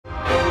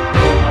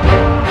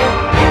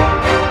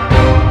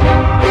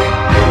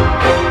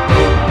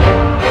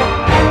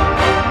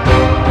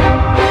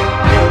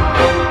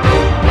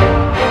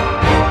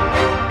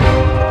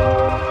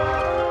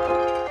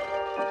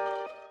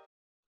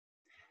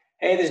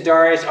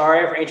Darius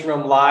Arya for Ancient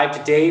Rome Live.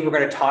 Today we're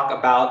going to talk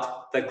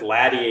about the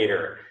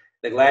Gladiator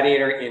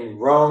in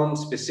Rome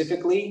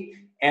specifically.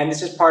 And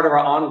this is part of our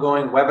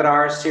ongoing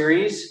webinar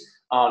series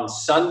on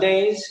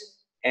Sundays.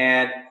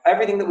 And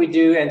everything that we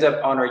do ends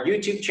up on our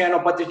YouTube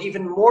channel, but there's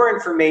even more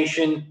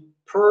information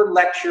per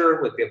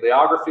lecture with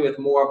bibliography, with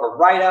more of a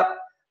write-up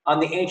on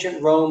the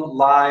Ancient Rome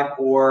Live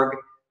org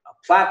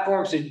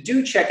platform. So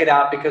do check it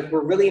out because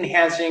we're really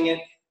enhancing it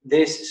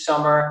this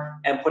summer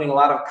and putting a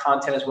lot of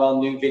content as well,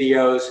 new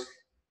videos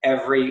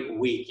every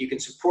week. You can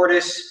support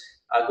us.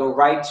 Go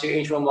right to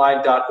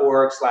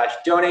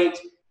ancientromelive.org/donate.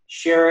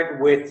 Share it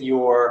with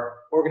your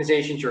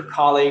organizations, your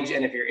colleagues,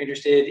 and if you're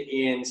interested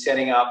in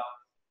setting up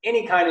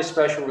any kind of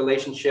special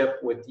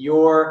relationship with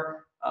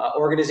your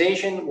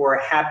organization, we're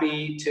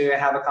happy to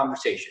have a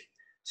conversation.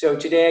 So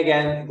today,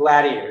 again,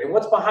 Gladiator. And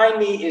what's behind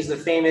me is the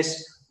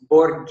famous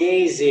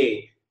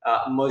Borghese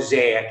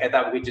mosaic. I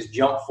thought we could just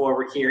jump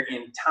forward here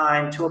in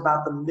time to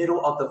about the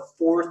middle of the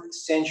 4th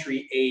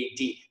century AD.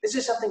 This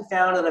is something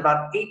found in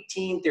about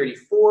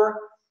 1834,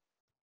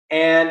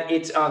 and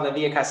it's on the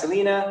Via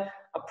Castellina,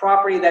 a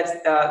property that's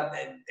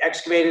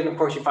excavated. And of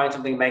course, you find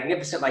something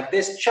magnificent like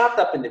this, chopped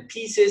up into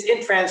pieces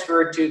and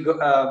transferred to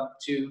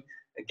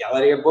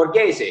Galleria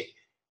Borghese.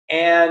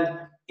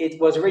 And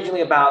it was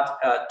originally about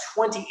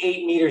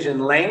 28 meters in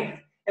length.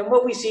 And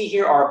what we see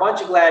here are a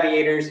bunch of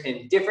gladiators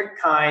in different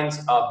kinds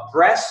of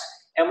dress,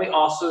 and we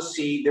also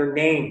see their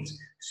names.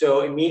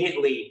 So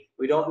immediately,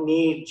 we don't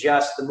need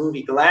just the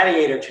movie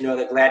Gladiator to know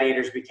that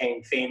gladiators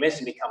became famous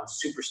and become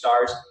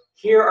superstars.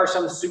 Here are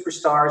some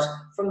superstars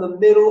from the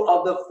middle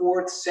of the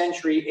 4th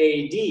century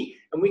AD,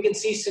 and we can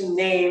see some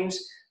names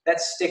that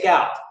stick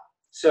out.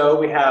 So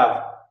we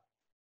have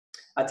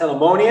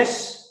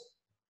Telamonius,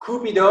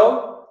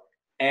 Cupido,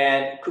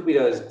 and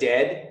Cupido is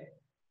dead,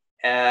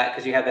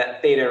 because you have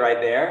that theta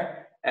right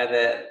there, and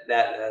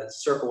that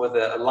circle with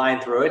a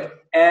line through it,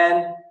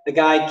 and the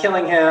guy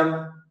killing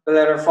him,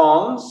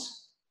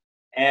 Bellerophons,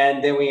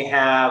 and then we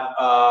have,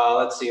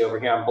 let's see, over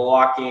here I'm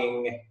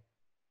blocking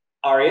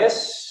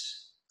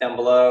Arius down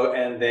below,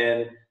 and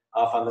then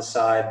off on the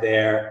side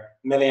there,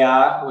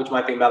 Meleag, which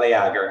might be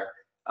Meleager.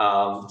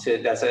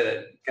 That's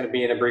going to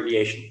be an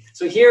abbreviation.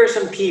 So here are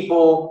some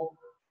people,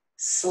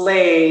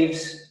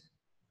 slaves,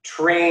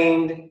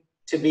 trained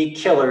to be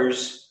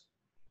killers,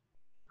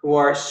 who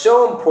are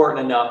so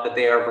important enough that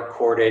they are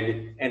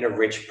recorded in a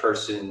rich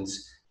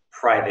person's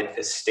private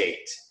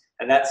estate.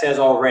 And that says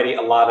already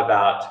a lot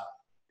about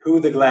who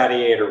the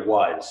gladiator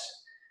was.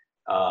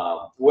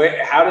 How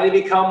did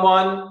he become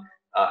one?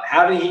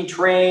 How did he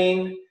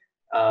train?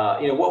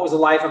 What was the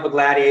life of a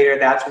gladiator?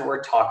 That's what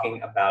we're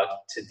talking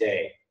about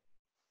today.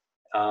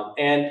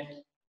 And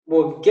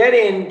we'll get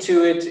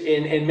into it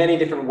in many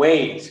different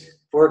ways.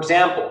 For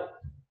example,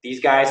 these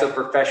guys are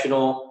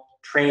professional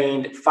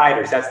trained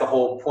fighters. That's the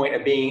whole point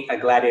of being a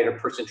gladiator,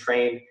 person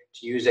trained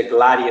to use a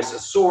gladius, a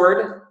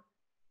sword.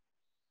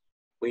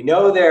 We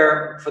know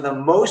they're, for the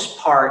most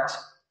part,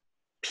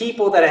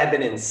 people that have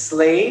been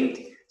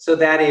enslaved. So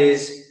that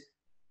is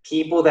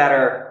people that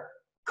are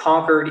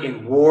conquered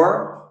in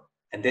war,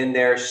 and then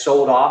they're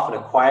sold off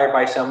and acquired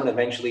by someone,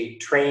 eventually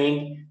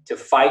trained to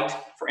fight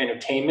for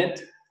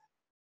entertainment.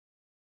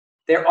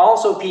 They're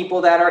also people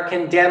that are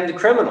condemned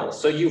criminals.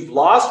 So you've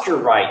lost your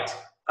right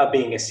of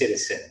being a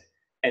citizen.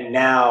 And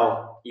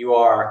now you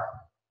are,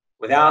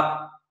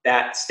 without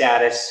that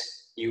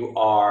status, you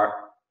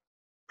are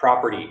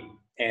property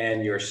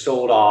and you're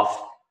sold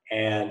off,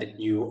 and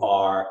you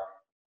are,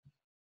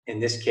 in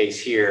this case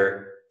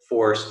here,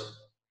 forced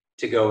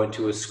to go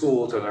into a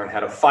school to learn how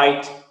to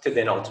fight, to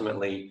then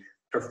ultimately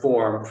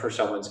perform for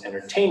someone's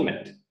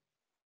entertainment.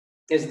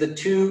 Is the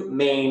two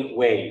main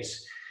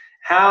ways.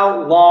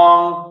 How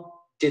long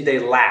did they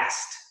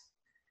last?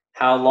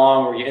 How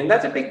long were you? And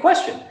that's a big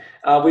question.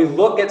 We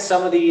look at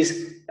some of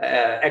these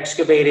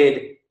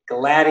excavated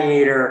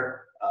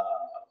gladiator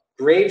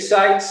grave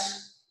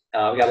sites.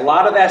 We got a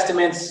lot of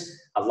estimates,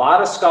 a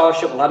lot of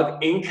scholarship, a lot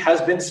of ink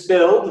has been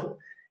spilled,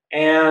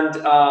 and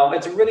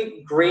it's a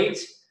really great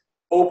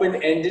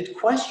open-ended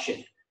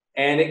question.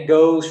 And it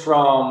goes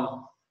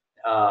from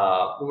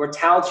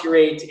mortality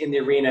rate in the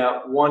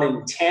arena 1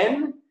 in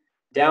 10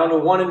 down to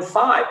 1 in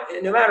 5.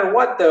 And no matter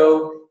what,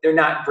 though, they're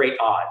not great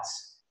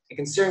odds. And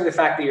considering the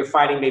fact that you're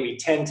fighting maybe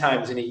 10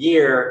 times in a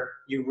year,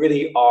 you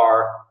really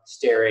are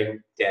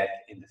staring death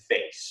in the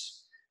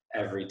face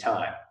every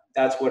time.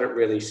 That's what it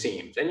really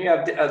seems. And you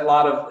have a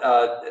lot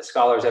of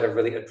scholars that have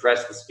really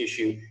addressed this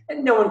issue,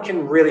 and no one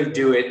can really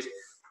do it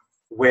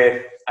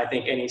with, I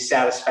think, any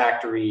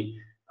satisfactory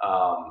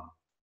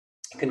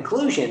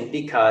conclusion,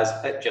 because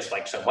just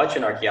like so much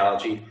in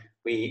archaeology,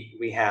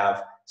 we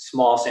have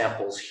small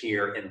samples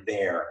here and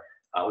there.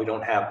 We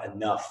don't have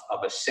enough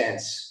of a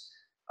sense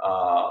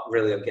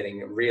really of getting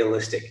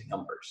realistic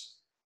numbers.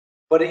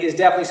 But it is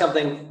definitely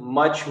something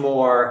much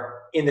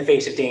more in the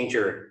face of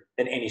danger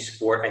than any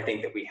sport, I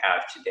think, that we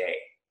have today.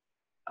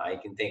 You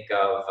can think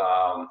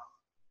of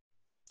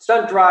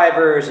stunt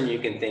drivers, and you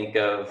can think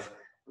of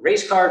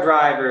race car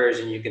drivers,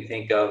 and you can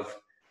think of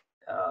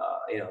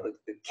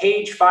the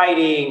cage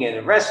fighting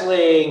and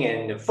wrestling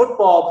and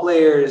football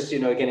players,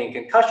 getting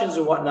concussions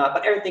and whatnot,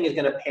 but everything is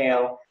going to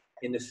pale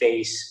in the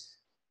face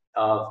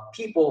of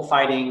people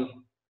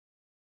fighting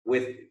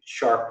with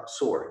sharp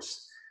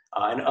swords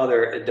and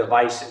other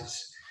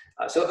devices.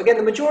 So again,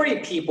 the majority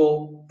of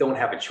people don't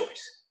have a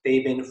choice.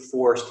 They've been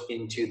forced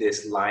into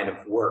this line of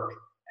work,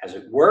 as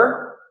it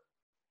were,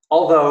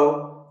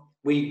 although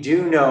we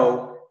do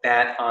know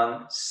that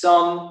on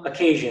some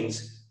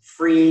occasions,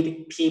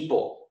 freed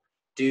people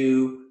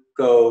do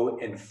go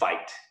and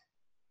fight.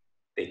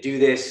 They do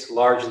this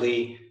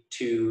largely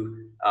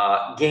to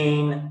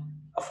gain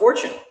a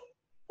fortune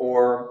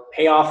or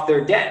pay off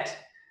their debt.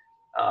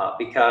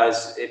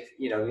 Because if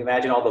you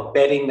imagine all the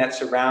betting that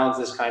surrounds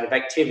this kind of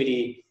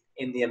activity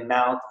in the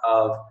amount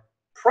of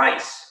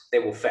price they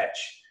will fetch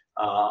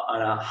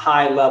on a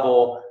high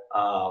level,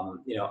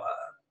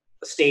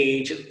 a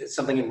stage,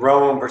 something in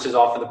Rome versus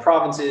off in the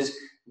provinces,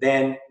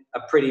 then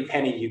a pretty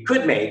penny you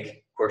could make.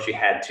 Of course, you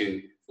had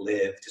to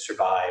live, to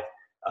survive,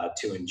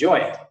 to enjoy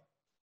it.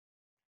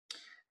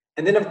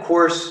 And then, of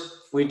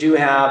course, we do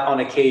have on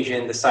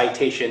occasion the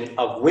citation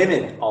of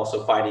women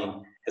also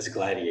fighting as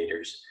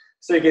gladiators.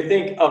 So you can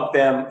think of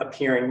them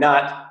appearing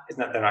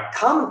they're not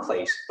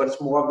commonplace, but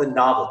it's more of the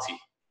novelty,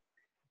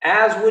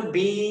 as would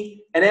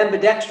be an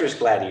ambidextrous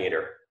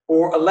gladiator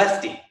or a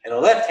lefty and a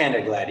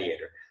left-handed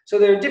gladiator. So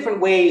there are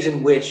different ways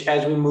in which,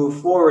 as we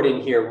move forward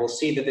in here, we'll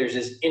see that there's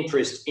this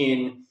interest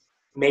in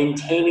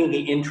maintaining the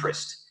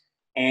interest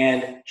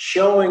and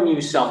showing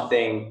you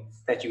something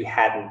that you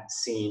hadn't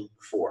seen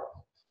before.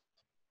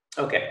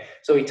 Okay,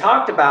 so we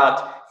talked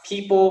about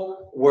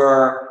people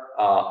were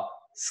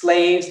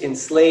slaves,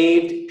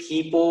 enslaved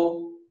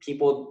people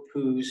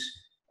whose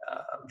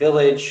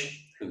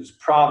village, whose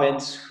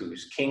province,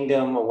 whose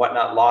kingdom or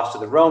whatnot lost to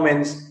the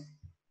Romans.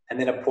 And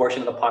then a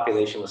portion of the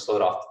population was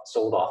sold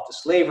off to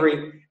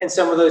slavery. And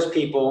some of those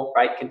people,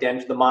 right,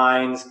 condemned to the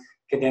mines,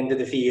 condemned to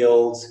the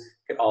fields,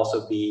 could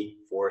also be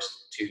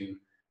forced to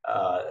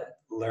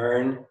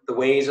learn the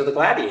ways of the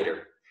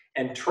gladiator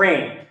and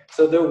train.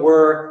 So there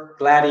were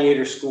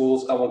gladiator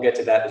schools, and we'll get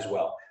to that as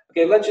well.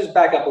 Okay, let's just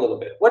back up a little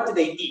bit. What did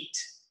they eat?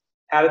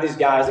 How did these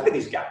guys, look at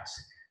these guys,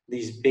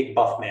 these big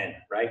buff men,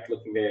 right,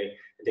 looking very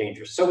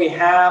dangerous. So we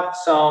have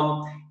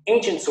some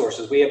ancient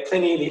sources. We have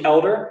Pliny the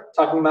Elder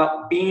talking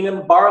about bean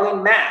and barley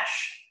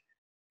mash.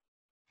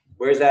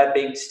 Where's that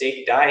big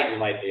steak diet, you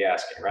might be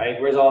asking,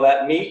 right? Where's all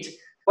that meat?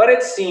 But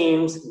it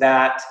seems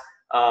that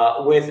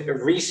with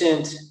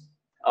recent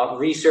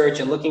research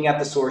and looking at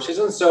the sources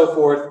and so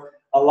forth,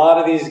 a lot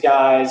of these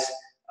guys,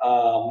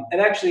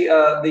 and actually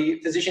the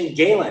physician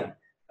Galen,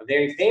 a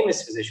very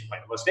famous physician, the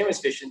most famous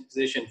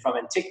physician from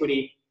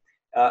antiquity,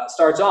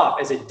 starts off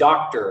as a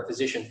doctor, a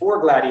physician for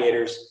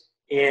gladiators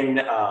in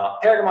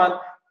Pergamon.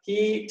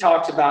 He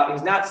talks about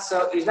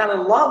he's not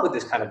in love with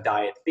this kind of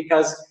diet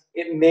because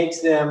it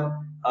makes them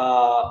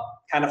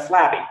kind of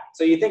flabby.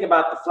 So you think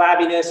about the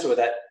flabbiness or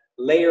that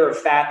layer of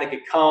fat that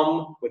could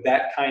come with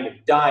that kind of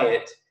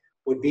diet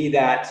would be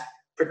that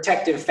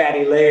protective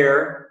fatty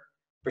layer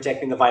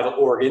protecting the vital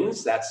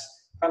organs.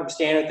 That's kind of a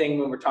standard thing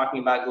when we're talking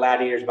about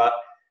gladiators, about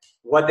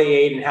what they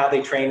ate and how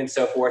they trained and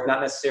so forth,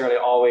 not necessarily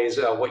always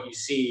what you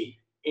see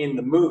in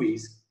the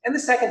movies. And the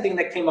second thing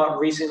that came out more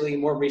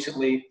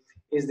recently,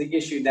 is the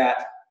issue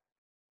that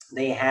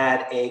they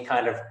had a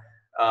kind of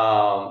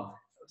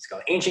what's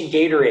called ancient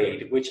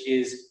Gatorade, which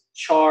is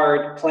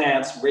charred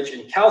plants rich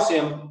in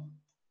calcium,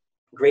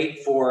 great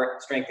for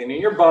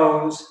strengthening your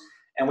bones.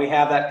 And we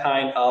have that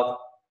kind of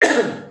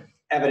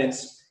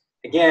evidence,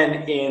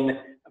 again, in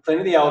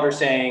Pliny the Elder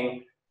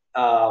saying,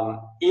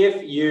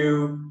 if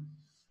you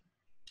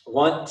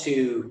want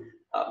to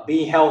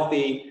be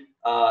healthy,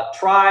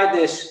 try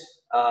this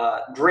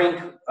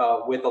drink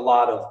with a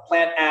lot of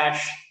plant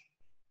ash.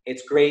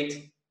 It's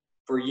great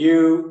for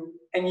you.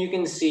 And you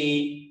can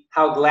see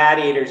how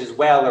gladiators as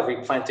well are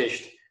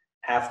replenished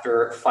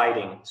after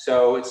fighting.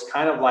 So it's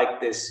kind of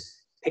like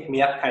this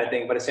pick-me-up kind of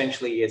thing, but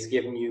essentially it's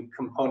giving you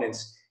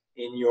components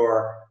in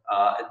your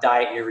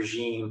diet, your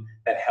regime,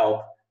 that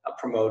help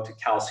promote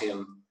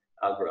calcium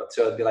growth.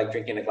 So it'd be like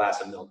drinking a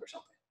glass of milk or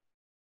something.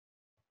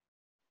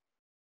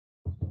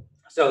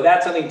 So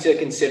that's something to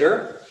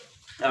consider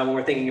when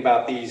we're thinking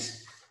about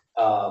these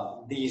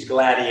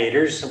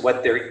gladiators,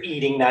 what they're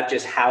eating, not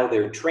just how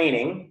they're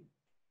training.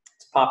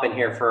 Let's pop in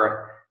here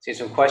for see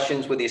some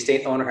questions. Would the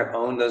estate owner have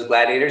owned those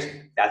gladiators?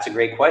 That's a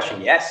great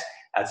question. Yes,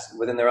 that's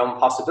within their own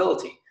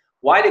possibility.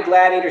 Why did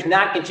gladiators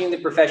not continue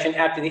the profession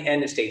after the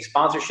end of state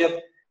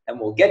sponsorship? And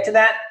we'll get to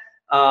that.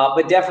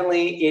 But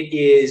definitely it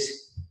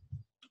is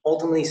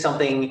ultimately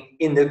something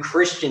in the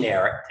Christian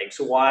era. It takes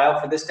a while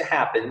for this to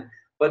happen.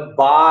 But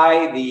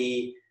by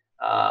the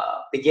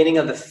beginning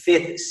of the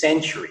 5th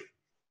century,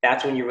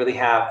 that's when you really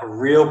have a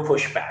real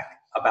pushback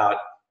about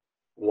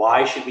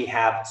why should we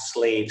have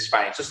slaves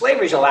fighting. So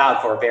slavery is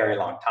allowed for a very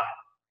long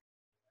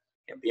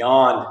time,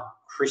 beyond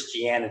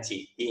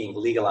Christianity being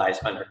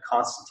legalized under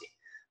Constantine.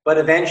 But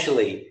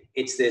eventually,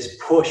 it's this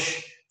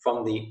push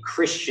from the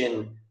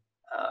Christian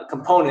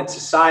component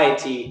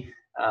society,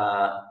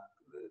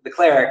 the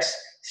clerics,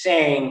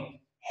 saying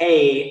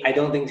hey, I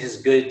don't think this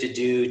is good to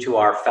do to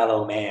our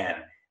fellow man.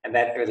 And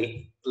that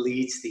really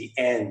leads to the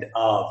end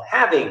of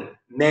having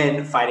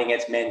men fighting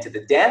against men to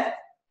the death.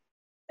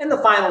 And the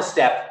final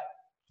step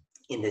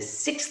in the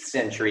 6th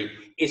century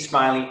is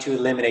finally to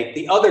eliminate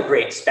the other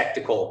great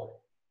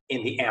spectacle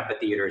in the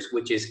amphitheaters,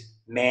 which is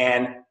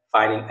man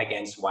fighting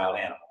against wild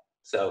animal.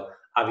 So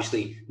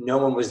obviously no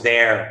one was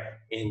there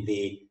in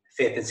the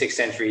 5th and 6th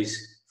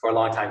centuries for a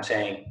long time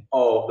saying,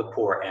 oh, the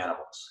poor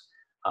animals.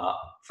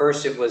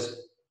 First it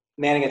was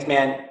man against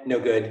man, no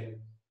good,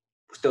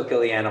 still kill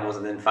the animals,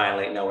 and then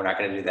finally, no, we're not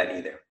going to do that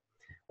either.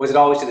 Was it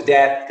always to the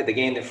death? Could they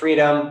gain their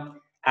freedom?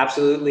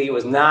 Absolutely, it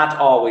was not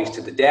always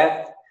to the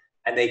death,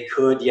 and they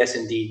could, yes,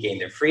 indeed, gain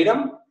their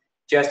freedom.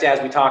 Just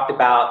as we talked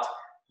about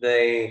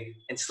the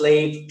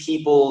enslaved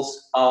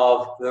peoples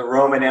of the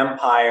Roman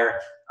Empire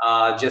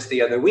just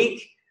the other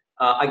week.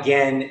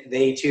 Again,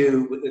 they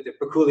too, with the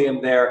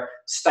peculium, their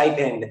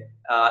stipend,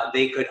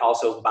 they could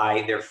also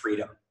buy their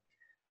freedom.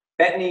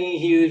 Bettany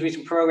Hughes,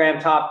 recent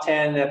program, top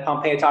 10.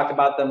 Pompeo talked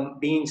about the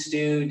bean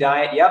stew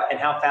diet. Yep, and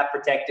how fat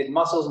protected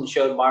muscles and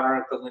showed modern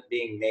equivalent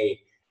being made.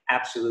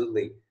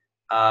 Absolutely,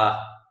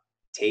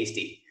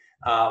 tasty.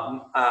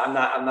 I'm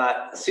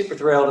not super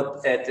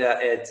thrilled at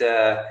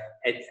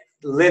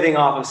living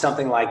off of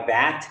something like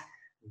that,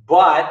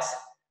 but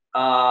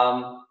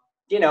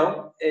you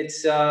know,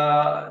 it's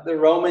the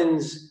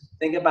Romans.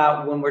 Think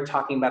about when we're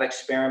talking about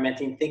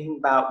experimenting. Thinking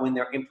about when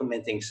they're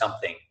implementing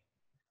something,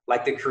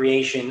 like the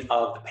creation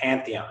of the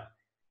Pantheon.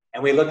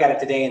 And we look at it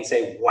today and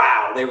say,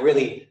 wow, they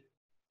really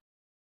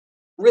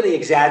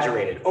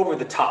exaggerated, over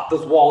the top.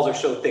 Those walls are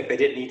so thick, they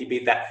didn't need to be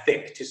that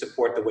thick to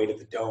support the weight of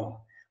the dome.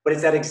 But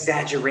it's that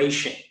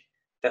exaggeration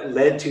that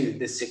led to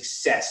the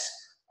success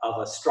of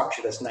a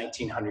structure that's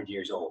 1900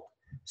 years old.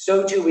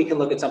 So too, we can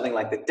look at something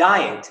like the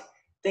diet.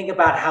 Think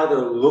about how they're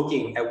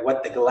looking at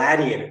what the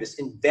Gladiator, this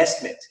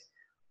investment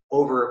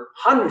over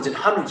hundreds and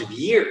hundreds of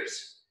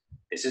years.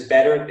 This is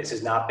better, this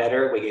is not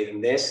better, we gave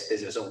them this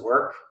doesn't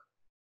work.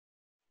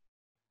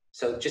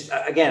 So just,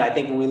 again, I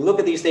think when we look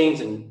at these things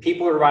and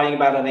people are writing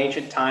about it in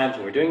ancient times,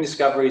 and we're doing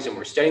discoveries and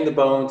we're studying the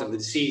bones of the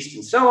deceased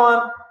and so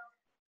on,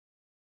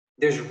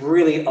 there's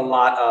really a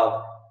lot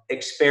of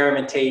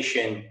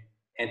experimentation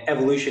and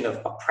evolution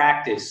of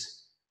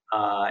practice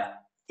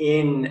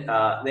in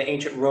the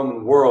ancient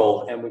Roman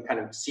world, and we kind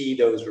of see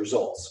those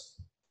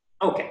results.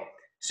 Okay,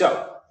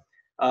 so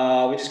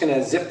we're just going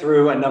to zip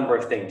through a number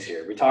of things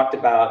here. We talked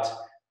about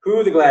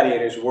who the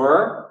gladiators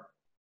were.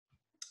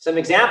 Some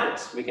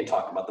examples we can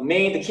talk about.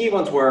 The key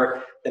ones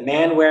were the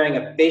man wearing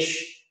a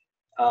fish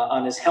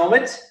on his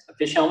helmet, a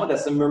fish helmet,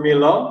 that's the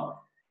murmillo.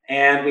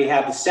 And we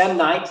have the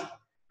Samnite,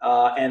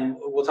 and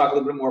we'll talk a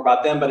little bit more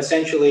about them, but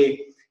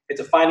essentially it's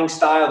a fighting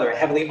style. They're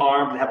heavily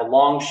armed and have a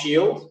long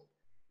shield.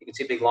 You can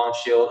see a big long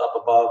shield up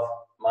above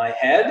my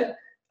head.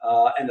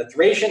 And the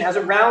Thracian has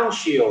a round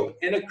shield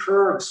and a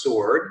curved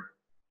sword.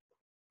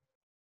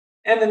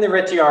 And then the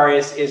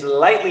Retiarius is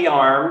lightly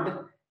armed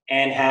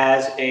and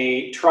has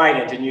a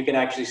trident, and you can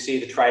actually see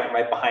the trident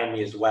right behind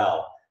me as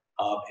well.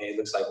 It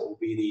looks like what will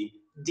be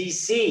the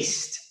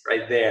deceased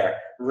right there,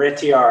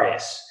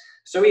 Retiarius.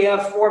 So we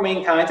have 4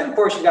 main kinds, and of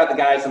course you've got the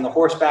guys on the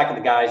horseback and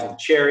the guys in the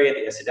chariot,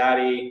 the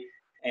Esidati,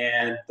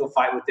 and they'll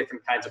fight with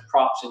different kinds of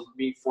props and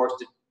be forced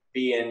to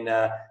be in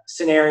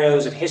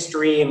scenarios of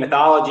history and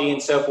mythology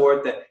and so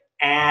forth that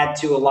add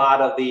to a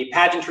lot of the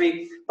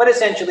pageantry. But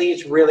essentially,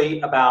 it's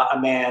really about a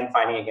man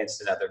fighting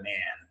against another man.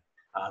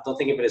 Don't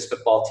think of it as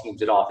football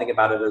teams at all. Think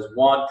about it as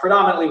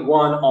predominantly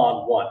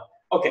one-on-one.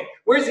 Okay,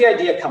 where's the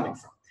idea coming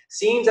from?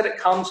 Seems that it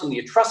comes from the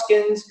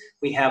Etruscans.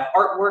 We have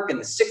artwork in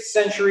the 6th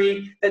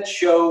century that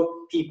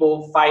show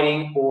people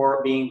fighting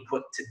or being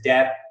put to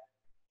death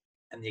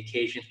on the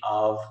occasion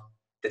of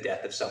the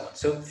death of someone.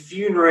 So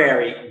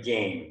funerary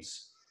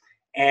games.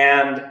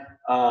 And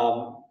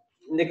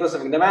Nicholas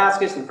of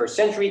Damascus in the 1st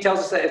century tells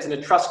us that it's an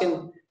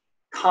Etruscan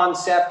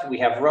concept. We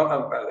have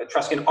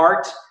Etruscan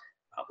art.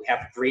 We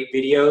have great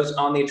videos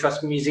on the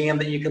Etruscan Museum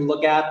that you can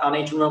look at on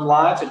Ancient Rome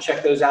Live, so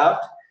check those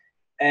out.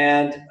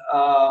 And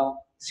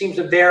seems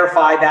to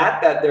verify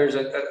that there's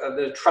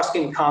the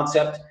Etruscan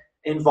concept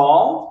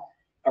involved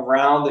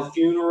around the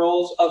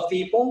funerals of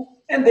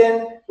people. And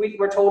then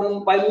we're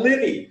told by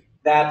Livy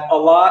that a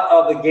lot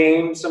of the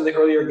games, some of the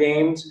earlier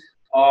games,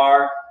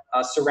 are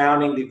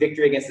surrounding the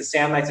victory against the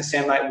Samnites, the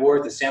Samnite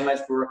Wars. The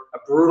Samnites were a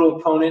brutal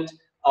opponent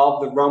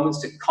of the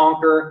Romans to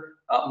conquer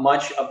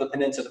much of the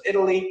peninsula of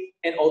Italy,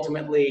 and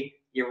ultimately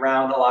you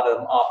round a lot of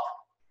them up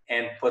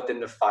and put them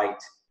to fight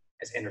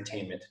as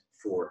entertainment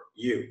for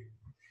you.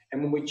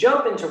 And when we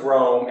jump into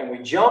Rome and we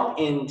jump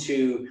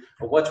into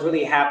what's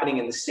really happening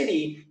in the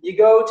city, you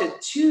go to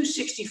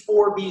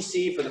 264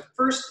 BC for the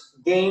first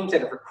games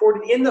that are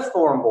recorded in the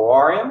Forum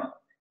Boarium,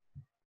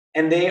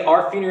 and they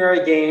are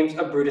funerary games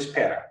of Brutus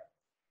Pera.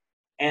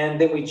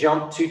 And then we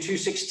jump to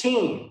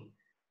 216,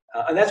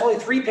 and that's only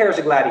 3 pairs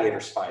of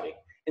gladiators fighting.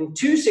 In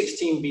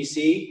 216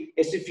 BC,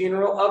 it's the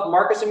funeral of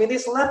Marcus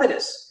Aemilius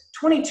Lepidus.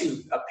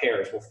 22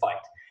 pairs will fight.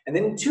 And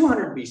then in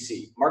 200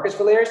 BC, Marcus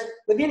Valerius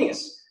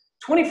Lavinius.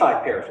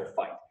 25 pairs will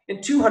fight.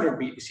 In 200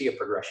 BC, a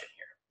progression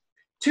here.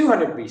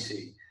 200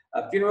 BC,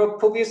 funeral of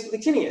Publius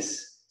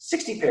Licinius,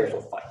 60 pairs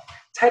will fight.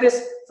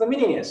 Titus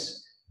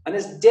Flaminius, on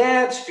his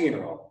dad's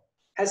funeral,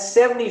 has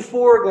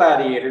 74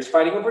 gladiators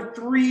fighting over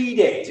 3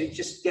 days. It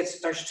just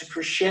starts to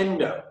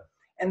crescendo.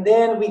 And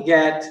then we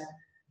get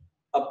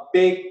a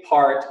big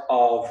part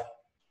of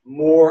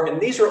more,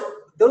 and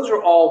those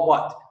are all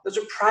what? Those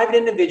are private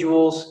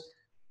individuals,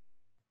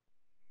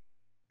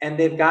 and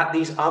they've got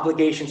these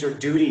obligations or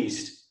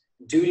duties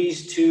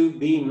to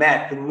be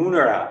met, the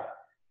munera,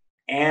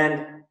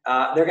 and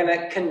they're going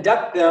to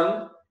conduct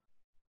them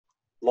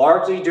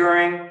largely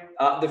during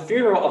the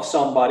funeral of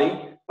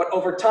somebody, but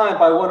over time,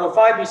 by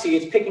 105 BC,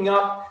 it's picking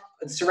up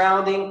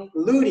surrounding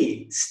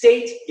ludi,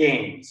 state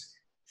games,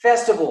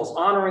 festivals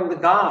honoring the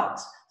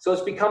gods. So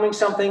it's becoming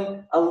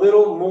something a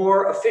little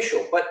more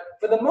official. But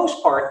for the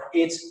most part,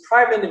 it's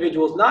private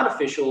individuals, not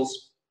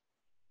officials,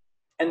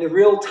 and the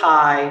real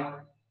tie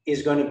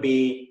is going to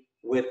be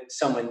with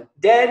someone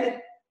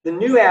dead. The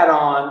new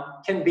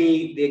add-on can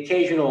be the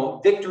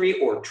occasional victory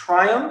or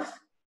triumph.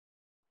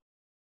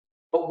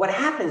 But what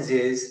happens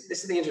is,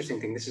 this is the interesting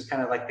thing, this is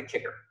kind of like the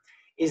kicker,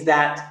 is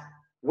that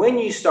when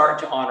you start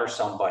to honor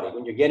somebody,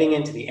 when you're getting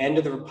into the end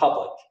of the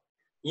Republic,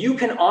 you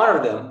can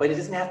honor them, but it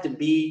doesn't have to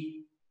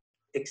be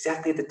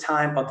exactly at the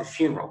time of the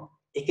funeral.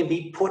 It can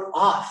be put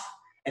off,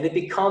 and it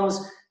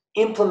becomes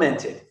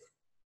implemented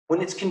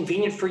when it's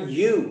convenient for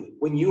you,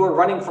 when you are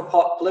running for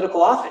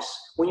political office,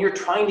 when you're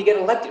trying to get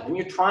elected, when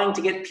you're trying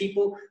to get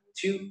people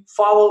to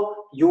follow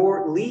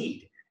your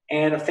lead.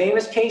 And a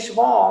famous case of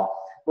all,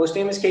 most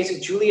famous case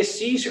is Julius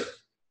Caesar.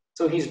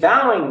 So he's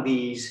vowing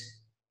these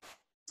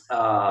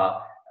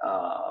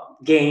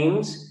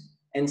games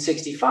in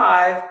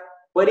 65,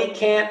 but he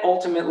can't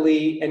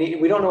ultimately,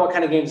 and we don't know what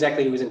kind of game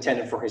exactly he was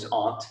intended for his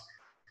aunt,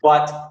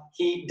 but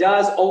he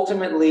does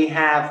ultimately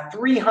have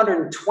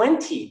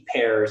 320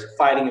 pairs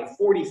fighting in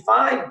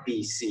 45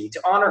 BC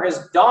to honor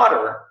his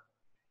daughter,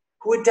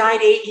 who had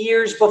died 8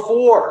 years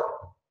before.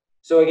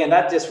 So again,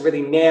 that just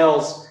really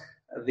nails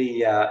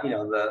the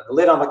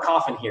lid on the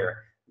coffin here,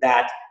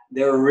 that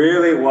there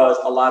really was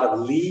a lot of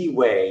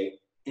leeway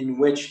in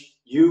which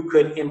you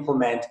could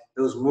implement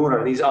those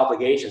munera, these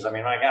obligations. I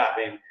mean, my God,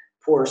 I mean,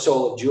 poor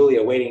soul of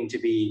Julia waiting to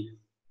be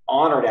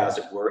honored, as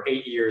it were,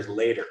 8 years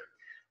later.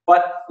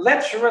 But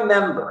let's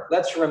remember,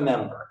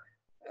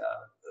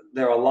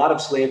 there are a lot of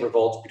slave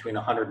revolts between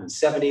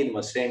 170, the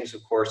most famous,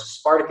 of course,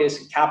 Spartacus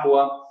and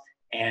Capua,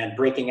 and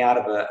breaking out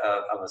of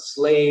a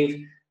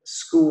slave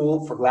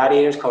school for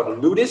gladiators called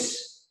a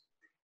ludus.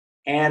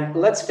 And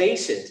let's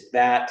face it,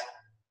 that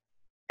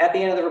at the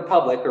end of the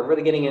Republic, or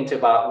really getting into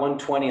about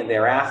 120 and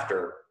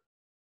thereafter,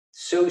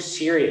 so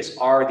serious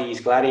are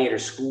these gladiator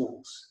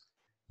schools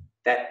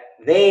that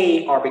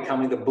they are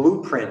becoming the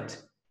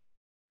blueprint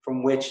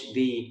from which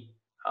the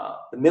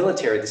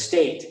military, the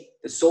state,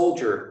 the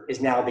soldier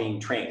is now being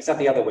trained. It's not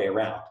the other way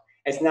around.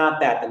 It's not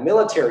that the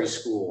military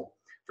school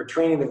for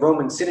training the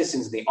Roman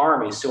citizens in the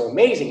army is so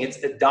amazing, it's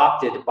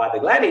adopted by the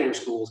gladiator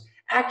schools.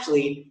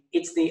 Actually,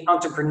 it's the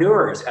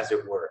entrepreneurs, as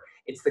it were.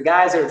 It's the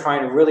guys that are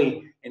trying to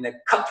really, in the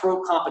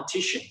cutthroat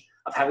competition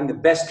of having the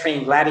best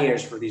trained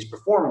gladiators for these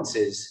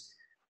performances,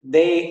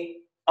 they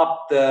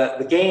up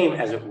the game,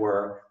 as it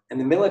were, and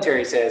the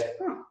military says,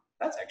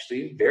 that's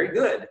actually very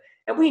good.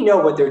 And we know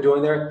what they're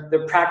doing.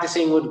 They're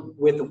practicing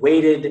with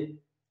weighted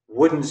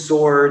wooden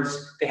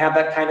swords. They have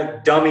that kind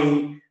of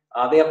dummy.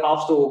 They have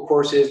obstacle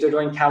courses. They're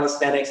doing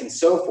calisthenics and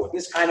so forth.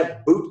 This kind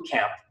of boot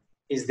camp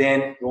is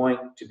then going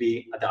to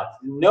be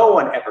adopted. No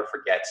one ever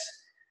forgets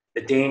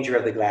the danger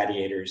of the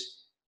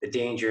gladiators, the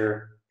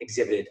danger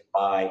exhibited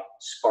by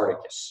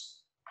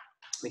Spartacus.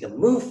 We can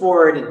move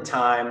forward in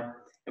time,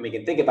 and we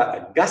can think about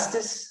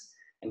Augustus,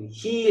 and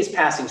he is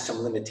passing some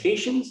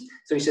limitations.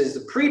 So he says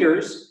the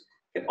praetors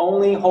can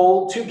only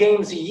hold 2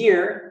 games a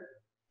year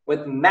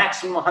with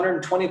maximum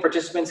 120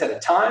 participants at a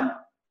time.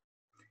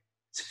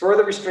 It's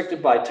further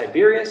restricted by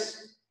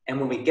Tiberius. And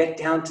when we get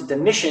down to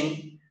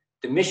Domitian,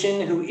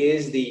 who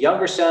is the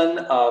younger son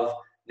of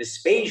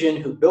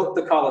Vespasian, who built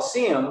the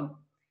Colosseum,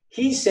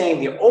 he's saying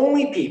the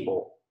only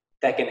people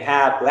that can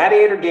have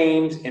gladiator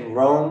games in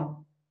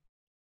Rome,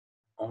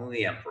 only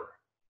the emperor.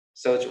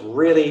 So it's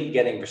really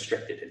getting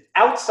restricted. And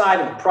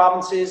outside of the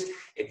provinces,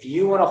 if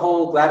you want to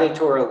hold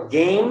gladiatorial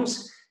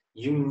games,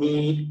 you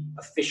need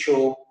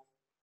official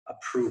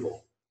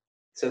approval.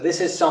 So this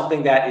is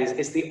something that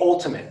is the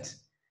ultimate.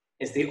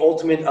 It's the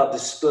ultimate of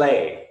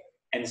display.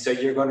 And so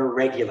you're going to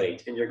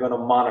regulate and you're going to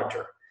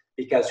monitor,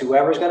 because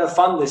whoever's going to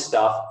fund this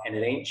stuff, and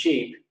it ain't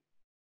cheap,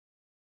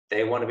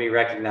 they want to be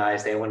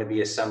recognized. They want to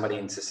be a somebody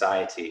in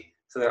society.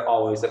 So they're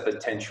always a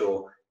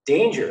potential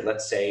danger,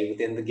 let's say,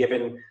 within the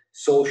given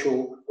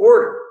social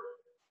order.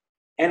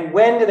 And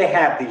when do they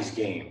have these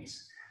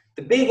games?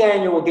 The big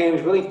annual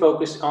games really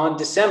focus on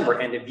December,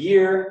 end of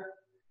year,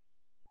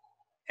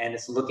 and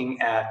it's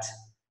looking at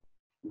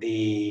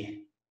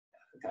the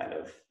kind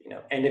of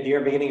end of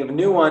year, beginning of a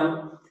new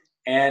one,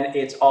 and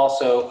it's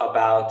also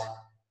about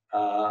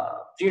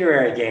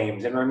funerary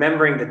games and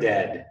remembering the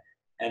dead.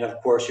 And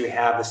of course, you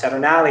have the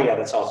Saturnalia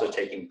that's also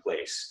taking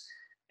place.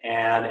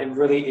 And it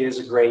really is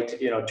a great,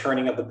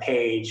 turning of the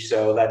page.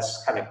 So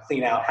let's kind of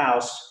clean out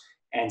house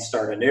and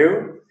start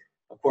anew.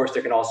 Of course,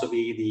 there can also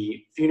be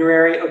the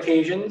funerary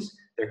occasions.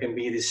 There can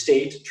be the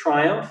state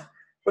triumph,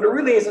 but it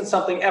really isn't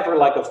something ever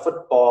like a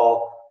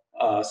football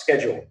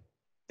schedule.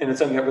 And it's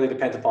something that really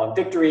depends upon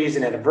victories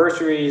and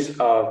anniversaries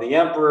of the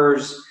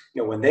emperors,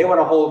 when they want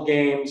to hold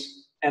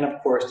games. And of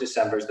course,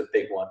 December is the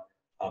big one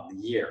of the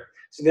year.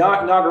 So the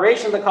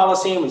inauguration of the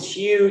Colosseum was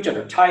huge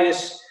under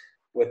Titus,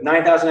 with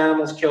 9,000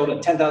 animals killed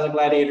and 10,000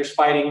 gladiators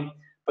fighting.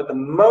 But the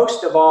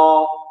most of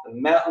all,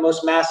 the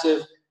most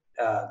massive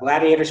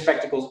gladiator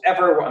spectacles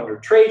ever were under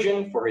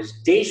Trajan for his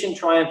Dacian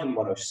triumph in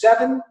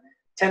 107.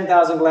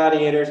 10,000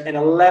 gladiators and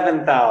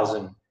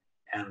 11,000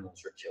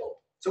 animals were killed.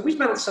 So we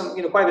spent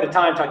quite a bit of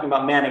time talking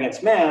about man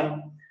against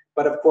man,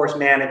 but of course,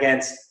 man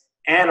against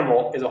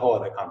animal is a whole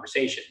other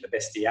conversation, the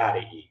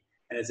bestiarii.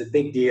 And it's a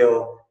big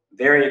deal,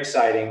 very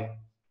exciting.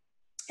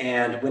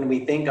 And when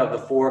we think of the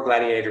 4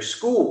 gladiator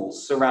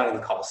schools surrounding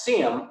the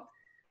Colosseum,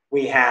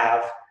 we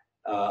have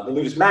the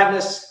Ludus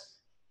Magnus,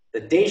 the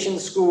Dacian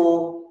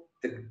school,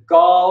 the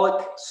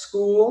Gallic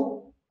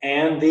school,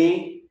 and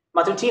the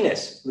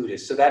Matutinus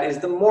Ludus. So that is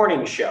the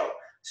morning show.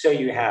 So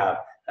you have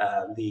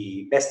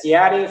the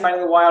bestiarii,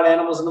 finding the wild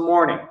animals in the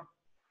morning.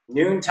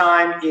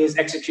 Noontime is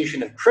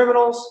execution of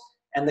criminals,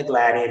 and the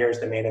gladiators,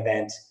 the main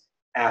event,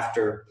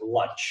 after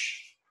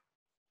lunch.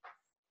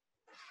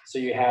 So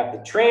you have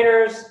the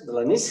trainers, the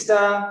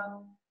lanista,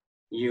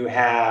 you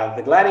have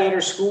the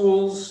gladiator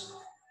schools,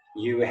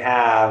 you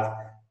have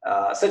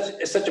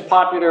such a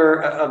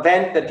popular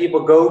event that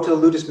people go to the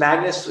Ludus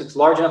Magnus. It's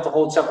large enough to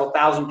hold several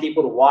thousand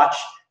people to watch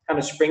kind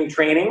of spring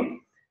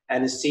training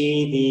and to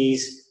see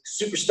these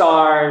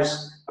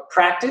superstars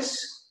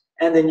practice.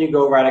 And then you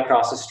go right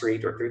across the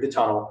street or through the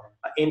tunnel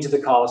into the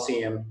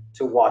Colosseum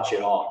to watch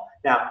it all.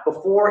 Now,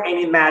 before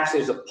any match,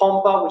 there's a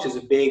pompa, which is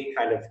a big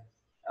kind of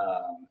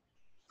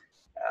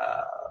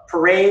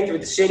parade through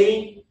the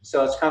city.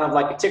 So it's kind of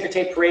like a ticker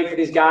tape parade for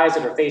these guys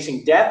that are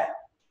facing death.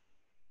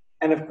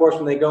 And of course,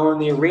 when they go in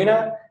the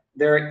arena,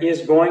 there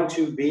is going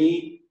to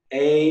be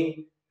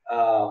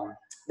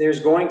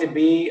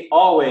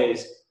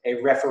always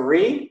a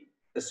referee,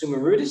 the summa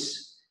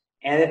rudis,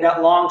 and they've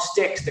got long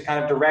sticks to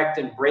kind of direct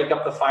and break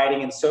up the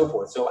fighting and so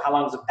forth. So how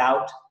long does a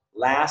bout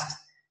last?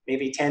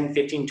 Maybe 10,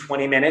 15,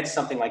 20 minutes,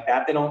 something like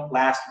that. They don't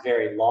last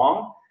very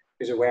long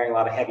because they're wearing a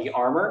lot of heavy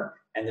armor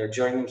and they're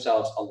enjoying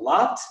themselves a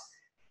lot.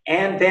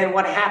 And then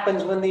what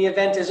happens when the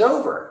event is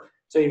over?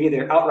 So you've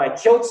either outright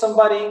killed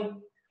somebody,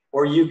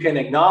 or you can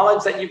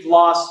acknowledge that you've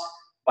lost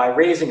by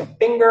raising a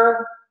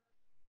finger.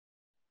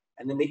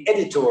 And then the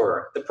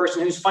editor, the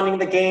person who's funding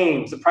the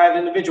games, the private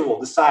individual,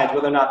 decides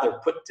whether or not they're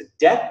put to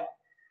death.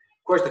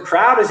 Of course, the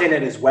crowd is in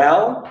it as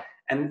well.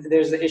 And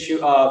there's the issue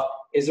of,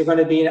 is there going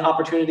to be an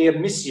opportunity of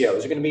missio?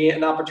 Is there going to be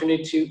an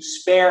opportunity to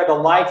spare the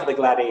life of the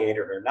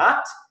gladiator or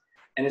not?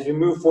 And as we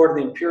move forward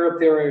to the imperial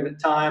period of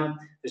time,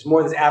 there's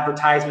more this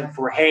advertisement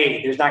for,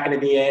 hey, there's not going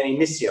to be any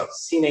missio,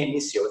 sine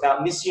missio, without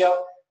missio.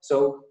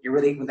 So you're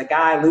really, when the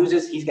guy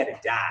loses, he's going to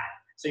die.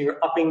 So you're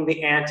upping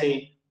the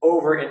ante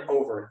over and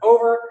over and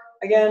over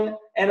again.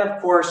 And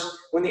of course,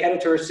 when the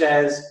editor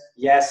says,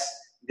 yes,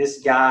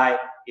 this guy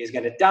is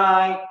going to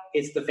die,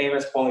 it's the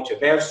famous pollice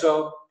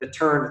verso, the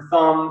turned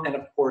thumb. And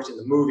of course, in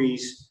the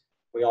movies,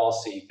 we all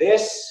see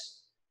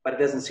this, but it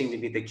doesn't seem to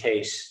be the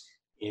case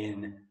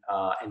in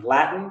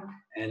Latin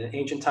and in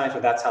ancient times,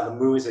 where that's how the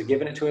movies are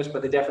giving it to us,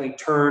 but they definitely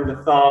turned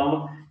the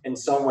thumb in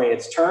some way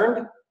it's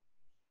turned.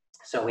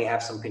 So we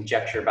have some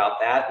conjecture about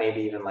that,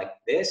 maybe even like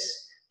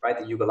this, right,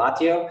 the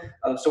Jugulatio.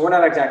 So we're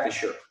not exactly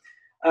sure.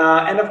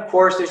 And of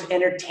course, there's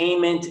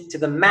entertainment to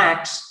the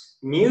max.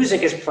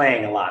 Music is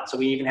playing a lot. So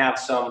we even have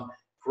some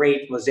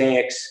great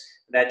mosaics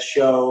that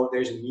show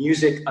there's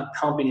music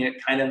accompanying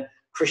it, kind of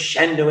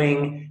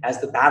crescendoing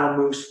as the battle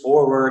moves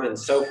forward and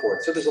so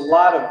forth. So there's a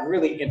lot of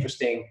really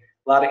interesting,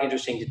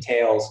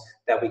 details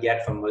that we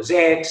get from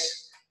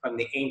mosaics, from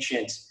the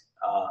ancient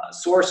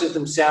sources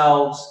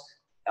themselves,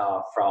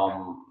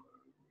 from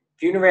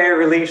funerary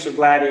reliefs of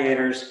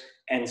gladiators,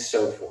 and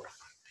so forth.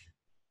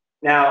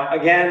 Now,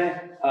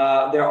 again,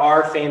 there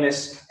are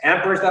famous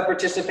emperors that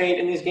participate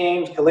in these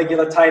games: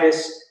 Caligula,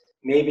 Titus,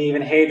 maybe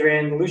even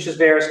Hadrian, Lucius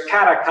Verus,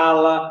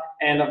 Caracalla,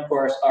 and of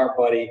course, our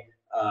buddy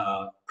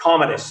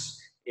Commodus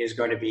is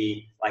going to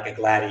be like a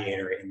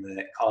gladiator in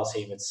the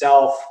Colosseum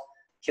itself,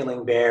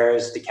 killing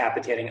bears,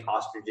 decapitating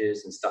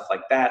ostriches, and stuff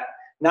like that.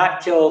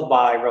 Not killed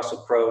by Russell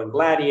Crowe in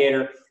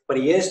Gladiator, but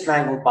he is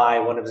strangled by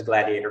one of his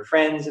gladiator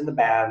friends in the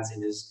baths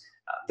in his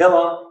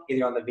villa,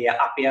 either on the Via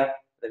Appia,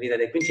 the Villa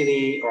dei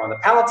Quintili, or on the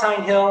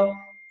Palatine Hill.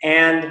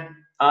 And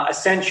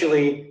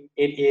essentially,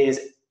 it is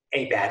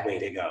a bad way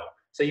to go.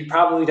 So you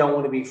probably don't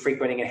want to be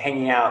frequenting and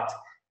hanging out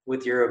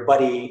with your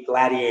buddy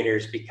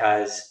gladiators,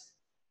 because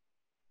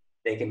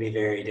they can be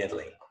very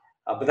deadly.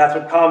 But that's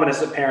what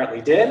Commodus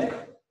apparently did.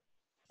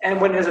 And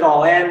when does it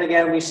all end?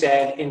 Again, we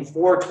said in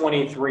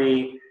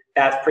 423,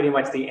 that's pretty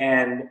much the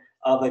end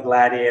of the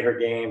gladiator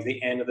games,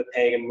 the end of the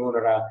pagan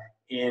munera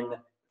in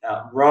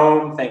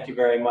Rome. Thank you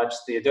very much,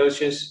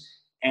 Theodosius.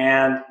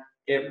 And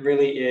It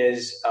really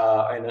is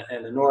an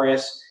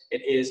enormous.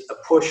 It is a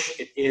push.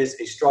 It is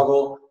a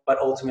struggle. But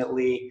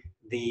ultimately,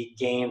 the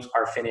games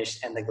are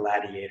finished, and the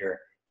gladiator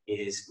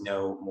is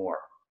no more.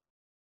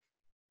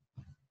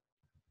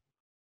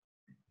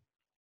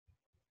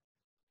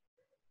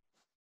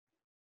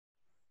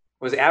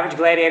 Was the average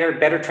gladiator a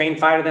better trained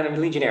fighter than a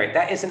legionary?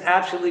 That is an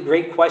absolutely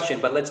great question,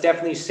 but let's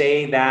definitely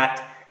say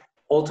that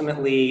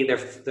ultimately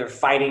their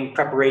fighting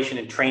preparation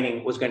and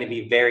training was going to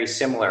be very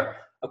similar.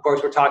 Of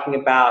course, we're talking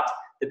about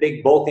the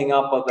big bulking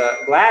up of the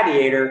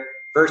gladiator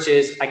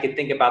versus I could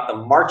think about the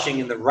marching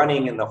and the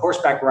running and the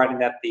horseback riding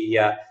that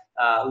the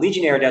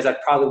legionary does.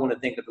 I'd probably want to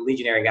think that the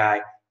legionary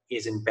guy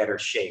is in better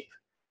shape.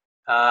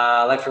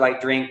 Electrolyte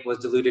drink was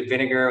diluted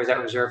vinegar. Was that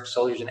reserved for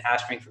soldiers and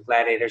aspirin for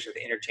gladiators, or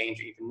the interchange,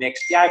 or even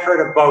mixed? Yeah, I've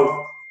heard of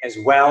both as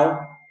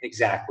well.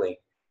 Exactly.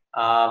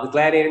 The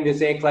Gladiator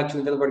Mosaic collection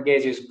of Villa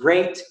Borghese is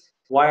great.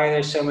 Why are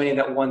there so many at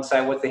that one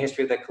site? What's the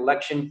history of the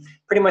collection?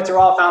 Pretty much they're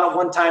all found at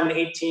one time in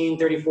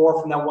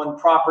 1834 from that one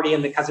property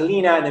in the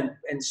Casalina, and then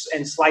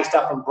and sliced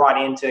up and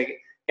brought into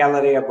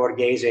Galleria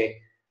Borghese.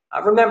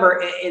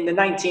 Remember, in the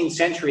 19th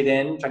century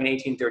then, talking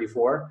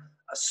 1834,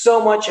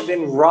 so much had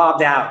been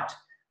robbed out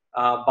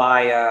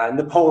by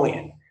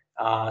Napoleon.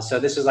 So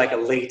this is like a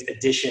late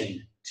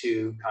addition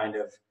to kind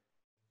of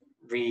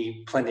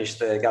replenish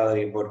the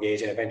Galleria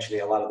Borghese, and eventually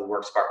a lot of the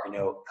works of art we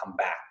know come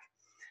back.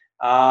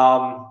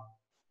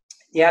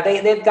 Yeah,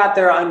 they've got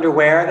their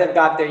underwear. They've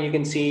got their, you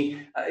can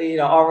see,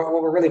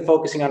 what we're really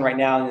focusing on right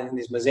now in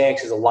these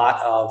mosaics is a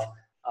lot of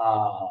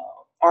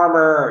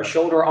armor, or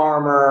shoulder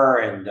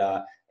armor,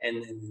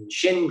 and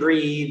shin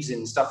greaves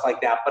and stuff like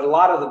that. But a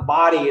lot of the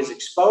body is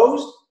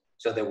exposed,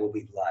 so there will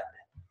be blood.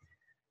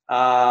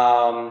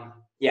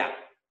 Yeah.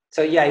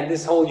 So yeah,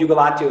 this whole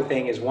Jubilatio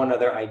thing is one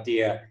other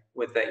idea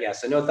with that. Yeah.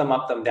 So no thumb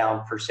up, thumb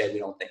down per se. We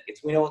don't think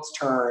we know it's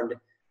turned,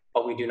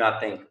 but we do not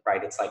think,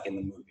 right, it's like in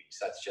the movies.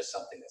 That's just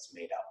something that's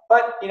made up.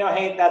 But,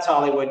 hey, that's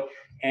Hollywood.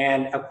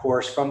 And of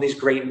course, from these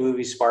great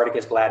movies,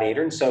 Spartacus,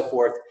 Gladiator, and so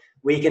forth,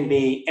 we can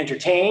be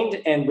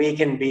entertained and we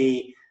can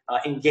be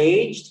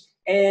engaged.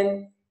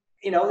 And,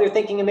 they're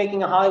thinking of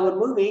making a Hollywood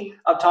movie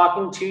of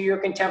talking to your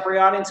contemporary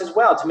audience as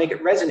well to make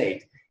it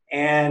resonate.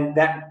 And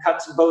that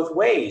cuts both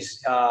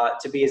ways,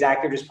 to be as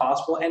accurate as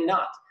possible and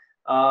not.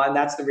 And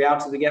that's the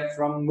reality we get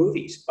from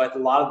movies. But a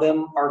lot of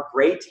them are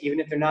great, even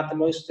if they're not the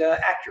most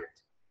accurate.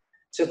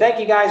 So thank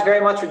you guys very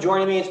much for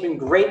joining me. It's been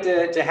great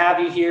to have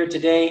you here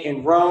today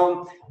in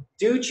Rome.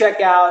 Do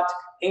check out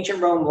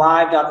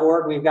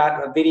ancientromelive.org. We've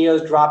got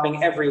videos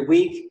dropping every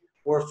week.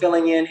 We're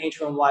filling in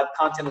Ancient Rome Live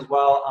content as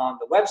well on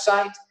the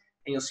website,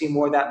 and you'll see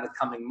more of that in the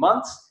coming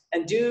months.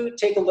 And do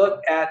take a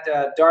look at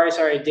Darius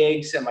R.A.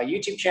 Diggs and my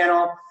YouTube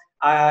channel.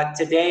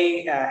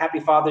 Today, happy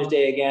Father's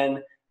Day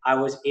again. I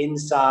was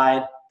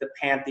inside the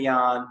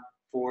Pantheon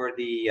for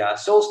the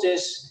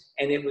solstice,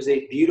 and it was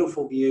a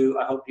beautiful view.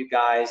 I hope you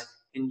guys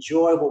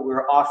enjoy what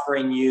we're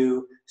offering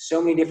you.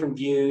 So many different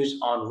views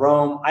on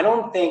Rome. I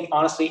don't think,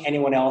 honestly,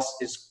 anyone else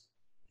is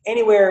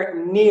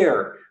anywhere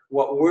near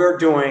what we're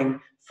doing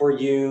for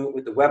you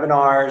with the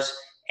webinars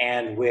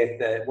and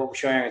with what we're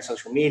showing on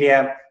social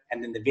media,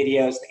 and then the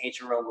videos, the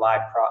Ancient Rome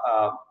Live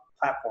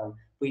platform.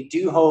 We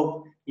do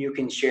hope you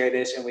can share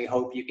this, and we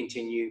hope you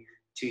continue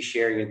to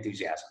share your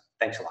enthusiasm.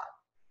 Thanks a lot.